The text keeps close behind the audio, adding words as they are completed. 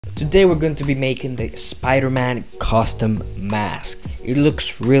Today we're going to be making the Spider-Man custom mask. It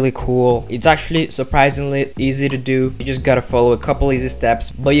looks really cool. It's actually surprisingly easy to do. You just gotta follow a couple easy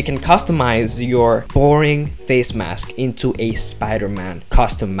steps, but you can customize your boring face mask into a Spider-Man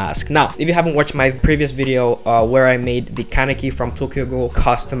custom mask. Now, if you haven't watched my previous video where I made the Kaneki from Tokyo Ghoul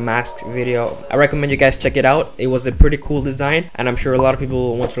custom mask video, I recommend you guys check it out. It was a pretty cool design, and I'm sure a lot of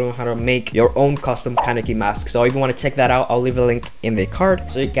people want to learn how to make your own custom Kaneki mask. So if you want to check that out, I'll leave a link in the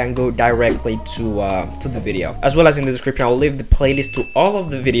card so you can go directly to the video, as well as in the description. I'll leave the playlist to all of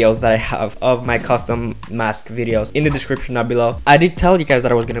the videos that I have of my custom mask videos in the description down below. I did tell you guys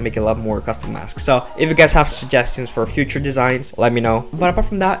that I was gonna make a lot more custom masks, so if you guys have suggestions for future designs, let me know. But apart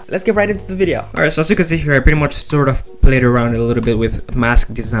from that, let's get right into the video. Alright, so as you can see here, I pretty much sort of played around a little bit with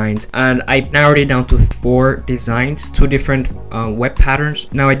mask designs, and I narrowed it down to 4 designs, 2 different web patterns.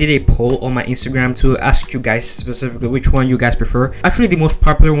 Now I did a poll on my Instagram to ask you guys specifically which one you guys prefer. Actually, the most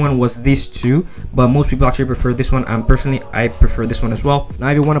popular one was these 2, but most people actually prefer this one, and personally I prefer this one as well. Now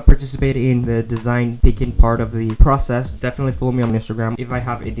if you want to participate in the design picking part of the process, definitely follow me on Instagram. If I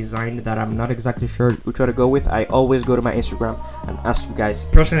have a design that I'm not exactly sure which one to go with, I always go to my Instagram and ask you guys.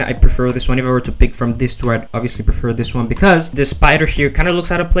 Personally, I prefer this one. If I were to pick from these 2, I'd obviously prefer this one because the spider here kind of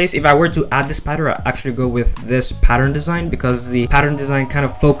looks out of place. If I were to add the spider, I'd actually go with this pattern design because the pattern design kind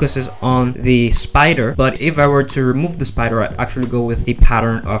of focuses on the spider. But if I were to remove the spider, I'd actually go with the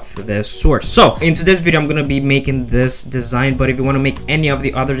pattern of the sword. So in today's video, I'm gonna be making this design, but if you want to make any of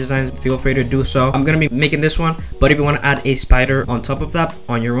the other designs, feel free to do so. I'm gonna be making this one, but if you want to add a spider on top of that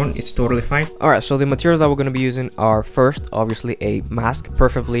on your own, it's totally fine. Alright, so the materials that we're gonna be using are, first, obviously a mask,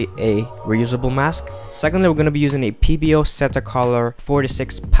 preferably a reusable mask. Secondly, we're gonna be using a PEBEO SETACOLOR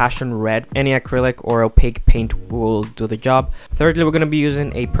 46 Passion Red. Any acrylic or opaque paint will do the job. Thirdly, we're gonna be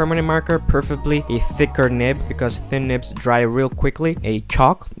using a permanent marker, preferably a thicker nib because thin nibs dry real quickly, a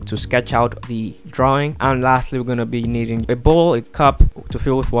chalk to sketch out the drawing, and lastly, we're gonna be needing a bowl, a cup to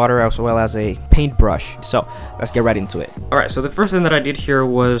fill with water, as well as a paintbrush. So let's get right into it. Alright, so the first thing that I did here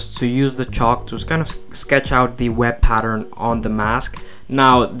was to use the chalk to kind of sketch out the web pattern on the mask.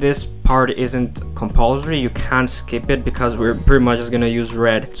 Now this part isn't compulsory, you can't skip it because we're pretty much just gonna use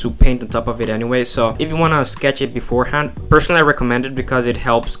red to paint on top of it anyway. So if you want to sketch it beforehand, personally I recommend it because it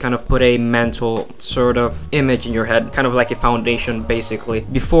helps kind of put a mental sort of image in your head, kind of like a foundation basically,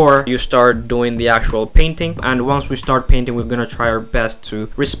 before you start doing the actual painting. And once we start painting, we're gonna try our best to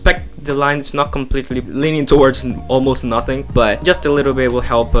respect the lines, not completely leaning towards almost nothing, but just a little bit will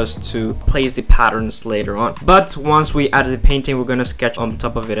help us to place the patterns later on. But once we add the painting, we're gonna sketch on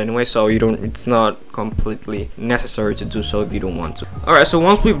top of it anyway, so it's not completely necessary to do so if you don't want to. Alright, so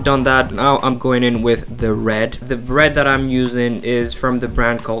once we've done that, now I'm going in with the red. The red that I'm using is from the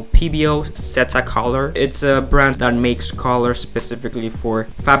brand called PEBEO SETACOLOR. It's a brand that makes colors specifically for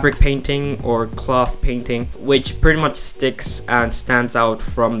fabric painting or cloth painting, which pretty much sticks and stands out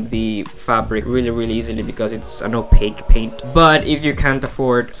from the fabric really easily because it's an opaque paint. But if you can't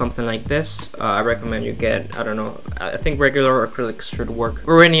afford something like this, I recommend you get, I don't know, I think regular acrylics should work,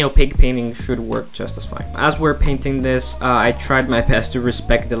 or any opaque painting should work just as fine. As we're painting this, I tried my best to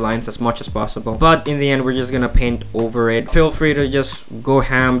respect the lines as much as possible, but in the end we're just gonna paint over it. Feel free to just go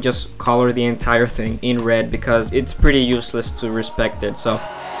ham, just color the entire thing in red because it's pretty useless to respect it. So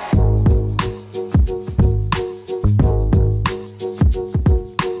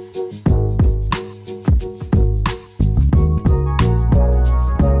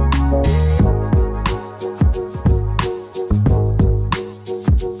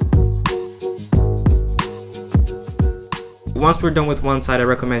once we're done with one side, I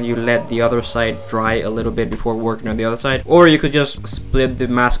recommend you let the other side dry a little bit before working on the other side, or you could just split the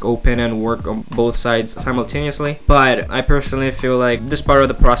mask open and work on both sides simultaneously. But I personally feel like this part of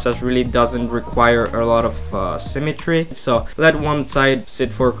the process really doesn't require a lot of symmetry, so let one side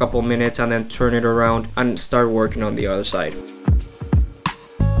sit for a couple minutes and then turn it around and start working on the other side.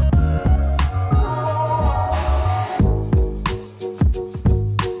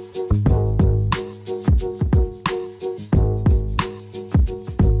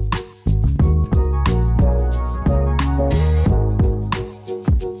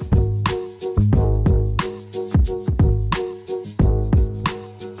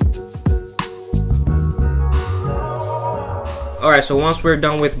 Alright, so once we're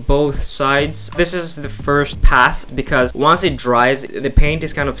done with both sides, this is the first pass, because once it dries, the paint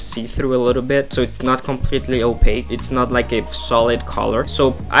is kind of see-through a little bit, so it's not completely opaque. It's not like a solid color.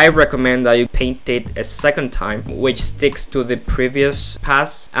 So I recommend that you paint it a second time, which sticks to the previous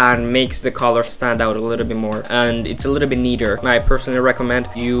pass and makes the color stand out a little bit more, and it's a little bit neater. I personally recommend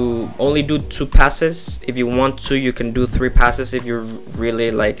you only do 2 passes. If you want to, you can do 3 passes if you're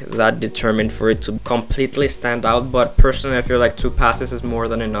really like that determined for it to completely stand out, but personally I feel like 2 passes is more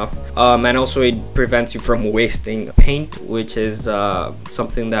than enough. And also it prevents you from wasting paint, which is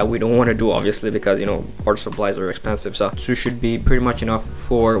something that we don't want to do, obviously, because you know, art supplies are expensive. So 2 should be pretty much enough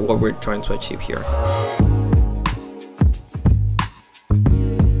for what we're trying to achieve here.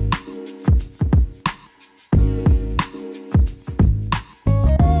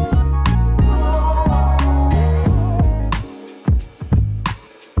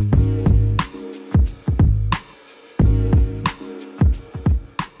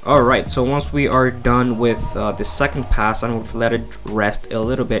 Alright, so once we are done with the second pass and we've let it rest a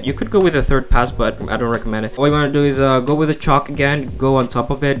little bit, you could go with the third pass, but I don't recommend it. What you want to do is go with the chalk again, go on top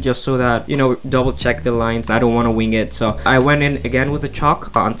of it, just so that, you know, double check the lines. I don't want to wing it, so I went in again with the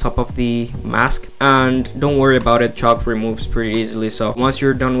chalk on top of the mask, and don't worry about it, chalk removes pretty easily. So once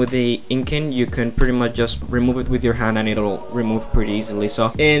you're done with the inking, you can pretty much just remove it with your hand and it'll remove pretty easily.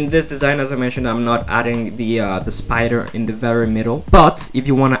 So in this design, as I mentioned, I'm not adding the spider in the very middle, but if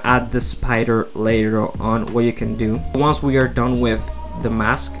you want to add the spider later on, what you can do, once we are done with the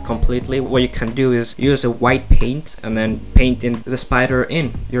mask completely, what you can do is use a white paint and then paint in the spider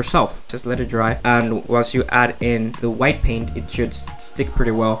in yourself. Just let it dry, and once you add in the white paint, it should stick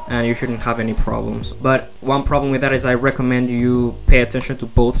pretty well and you shouldn't have any problems. But one problem with that is I recommend you pay attention to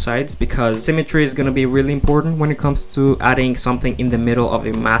both sides, because symmetry is going to be really important when it comes to adding something in the middle of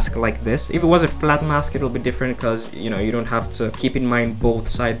a mask like this. If it was a flat mask, it'll be different, because you know, you don't have to keep in mind both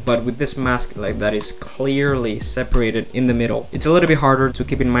sides, but with this mask like that is clearly separated in the middle, it's a little bit harder to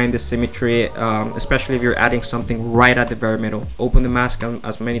keep in mind the symmetry, especially if you're adding something right at the very middle. Open the mask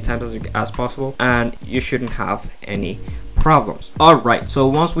as many times as possible and you shouldn't have any problems. Alright, so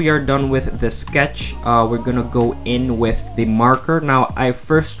once we are done with the sketch, we're gonna go in with the marker. Now I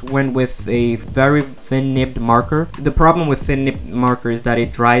first went with a very thin nibbed marker. The problem with thin nibbed marker is that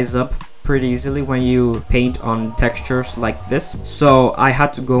it dries up pretty easily when you paint on textures like this, so I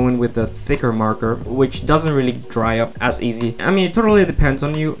had to go in with a thicker marker, which doesn't really dry up as easy. I mean, it totally depends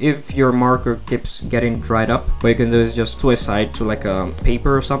on you. If your marker keeps getting dried up, what you can do is just to a side to like a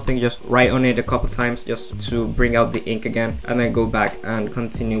paper or something, just write on it a couple times just to bring out the ink again, and then go back and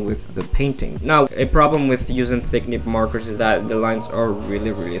continue with the painting. Now, a problem with using thick nib markers is that the lines are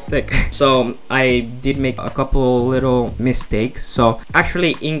really thick. So I did make a couple little mistakes. So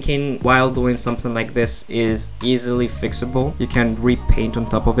actually inking while doing something like this is easily fixable. You can repaint on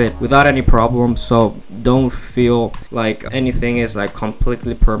top of it without any problem, so don't feel like anything is like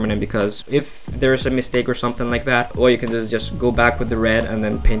completely permanent, because if there's a mistake or something like that, all you can do is just go back with the red and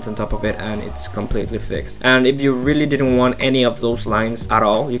then paint on top of it and it's completely fixed. And if you really didn't want any of those lines at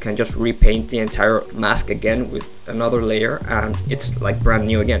all, you can just repaint the entire mask again with another layer and it's like brand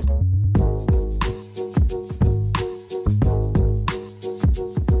new again.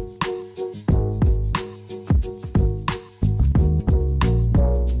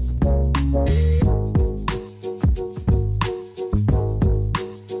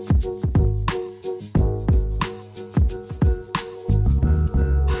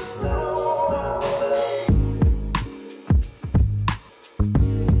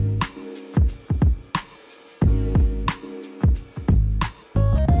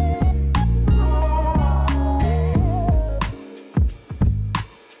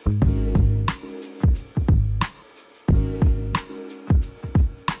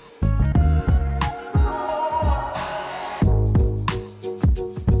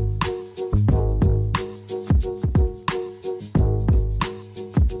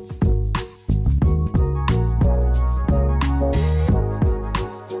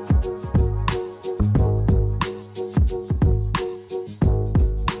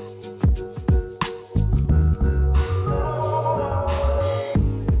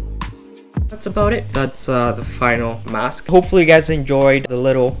 That's about it. That's the final mask. Hopefully you guys enjoyed the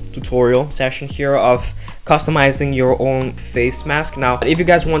little tutorial session here of customizing your own face mask. Now, if you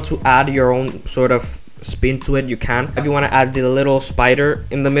guys want to add your own sort of spin to it, you can. If you want to add the little spider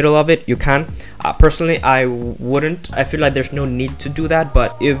in the middle of it, you can. Personally, I wouldn't. I feel like there's no need to do that,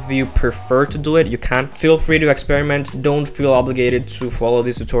 but if you prefer to do it, you can. Feel free to experiment. Don't feel obligated to follow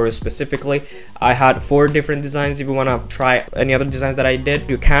this tutorial specifically. I had 4 different designs. If you want to try any other designs that I did,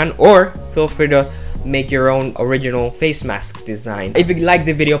 you can, or feel free to make your own original face mask design. If you like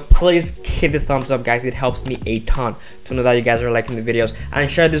the video, please hit the thumbs up, guys. It helps me a ton to know that you guys are liking the videos, and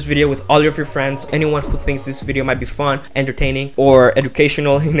share this video with all of your friends. Anyone who thinks this video might be fun, entertaining, or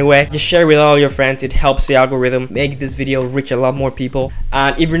educational in a way, just share it with all your friends. It helps the algorithm make this video reach a lot more people.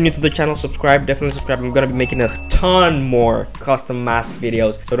 And if you're new to the channel, subscribe. Definitely subscribe. I'm gonna be making a ton more custom mask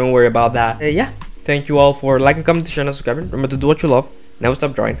videos, so don't worry about that. Yeah, thank you all for liking, commenting, sharing, and subscribing. Remember to do what you love, never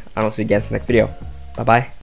stop drawing, and I'll see you guys in the next video. Bye bye.